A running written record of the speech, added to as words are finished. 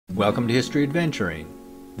Welcome to History Adventuring.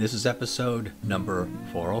 This is episode number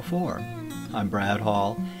 404. I'm Brad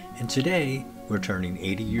Hall, and today we're turning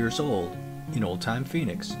 80 years old in old-time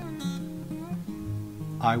Phoenix.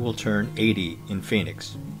 I will turn 80 in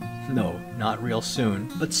Phoenix. No, not real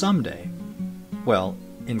soon, but someday. Well,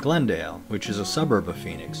 in Glendale, which is a suburb of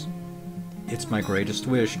Phoenix. It's my greatest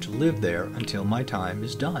wish to live there until my time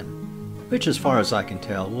is done, which as far as I can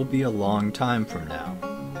tell will be a long time from now.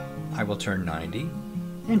 I will turn 90,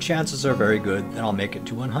 and chances are very good that I'll make it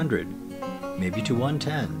to 100, maybe to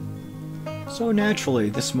 110. So naturally,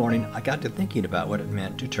 this morning I got to thinking about what it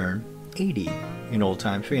meant to turn 80 in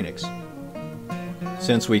old-time Phoenix.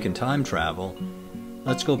 Since we can time travel,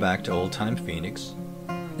 let's go back to old-time Phoenix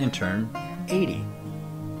and turn 80.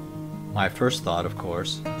 My first thought, of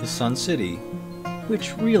course, is Sun City,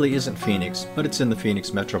 which really isn't Phoenix, but it's in the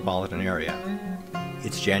Phoenix metropolitan area.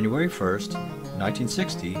 It's January 1st,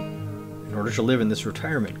 1960. In order to live in this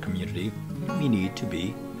retirement community, we need to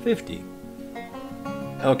be 50.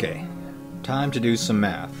 Okay, time to do some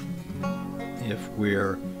math. If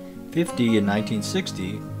we're 50 in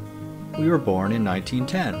 1960, we were born in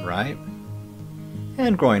 1910, right?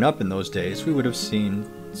 And growing up in those days, we would have seen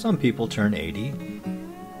some people turn 80,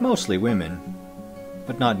 mostly women,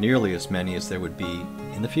 but not nearly as many as there would be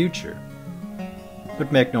in the future.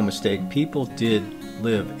 But make no mistake, people did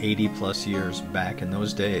live 80 plus years back in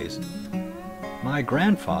those days. My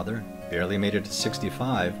grandfather barely made it to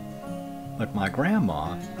 65, but my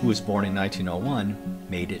grandma, who was born in 1901,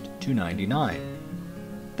 made it to 99.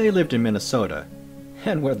 They lived in Minnesota,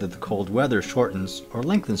 and whether the cold weather shortens or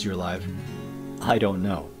lengthens your life, I don't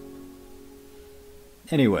know.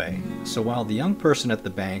 Anyway, so while the young person at the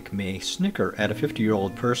bank may snicker at a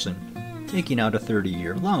 50-year-old person taking out a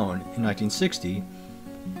 30-year loan in 1960,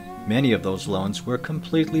 many of those loans were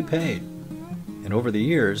completely paid. And over the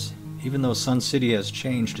years, even though Sun City has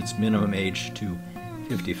changed its minimum age to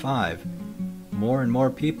 55, more and more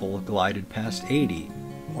people glided past 80,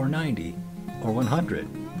 or 90, or 100.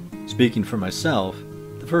 Speaking for myself,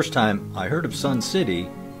 the first time I heard of Sun City,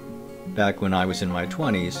 back when I was in my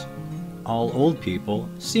 20s, all old people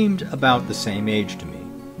seemed about the same age to me,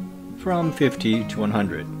 from 50 to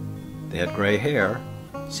 100. They had gray hair,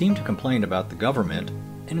 seemed to complain about the government,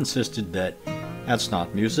 and insisted that that's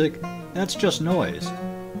not music, that's just noise.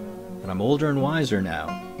 But I'm older and wiser now,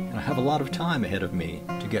 and I have a lot of time ahead of me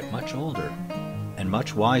to get much older and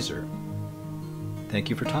much wiser. Thank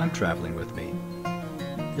you for time traveling with me.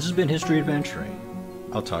 This has been History Adventuring.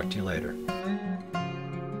 I'll talk to you later.